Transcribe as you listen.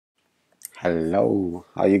Hello,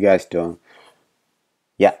 how you guys doing?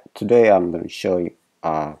 Yeah, today I'm going to show you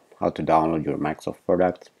how to download your Microsoft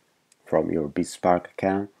product from your BIZspark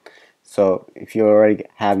account. So if you already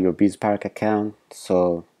have your BIZspark account,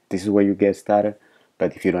 so this is where you get started.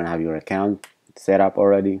 But if you don't have your account set up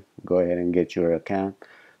already, go ahead and get your account.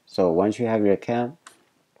 So once you have your account,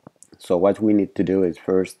 so what we need to do is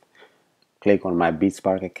first click on my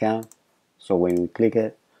BIZspark account. So when you click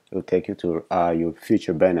it, it will take you to your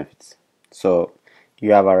future benefits. So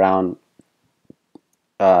you have around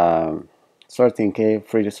 13K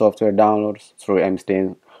free software downloads through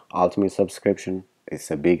MStain Ultimate subscription. It's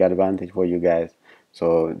a big advantage for you guys.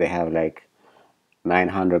 So they have like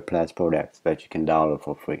 900 plus products that you can download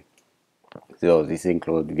for free. So this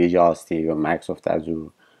includes Visual Studio, Microsoft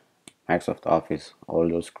Azure, Microsoft Office, all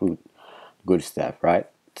those good stuff, right?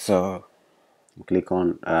 So click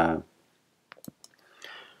on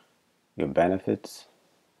your benefits,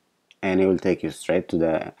 and it will take you straight to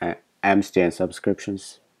the MStain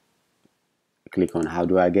subscriptions. Click on how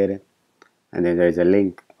do I get it, and then there's a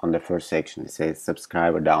link on the first section. It says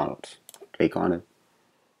subscriber downloads. Click on it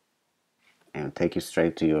and it'll take you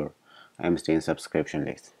straight to your MStain subscription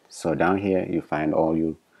list. So down here you find all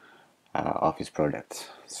your Office products.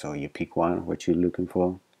 So you pick one what you're looking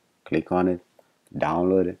for, click on it,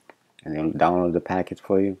 download it, and then download the package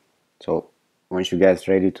for you. So once you guys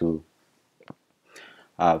ready to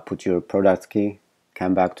put your product key,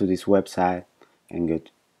 come back to this website and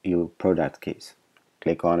get your product keys.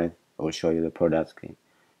 Click on it, it will show you the product key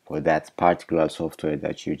for that particular software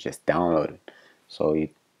that you just downloaded. So you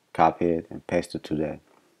copy it and paste it to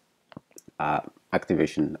the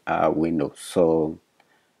activation window. So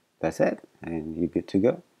that's it, and you're good to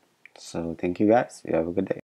go. So thank you guys. You have a good day.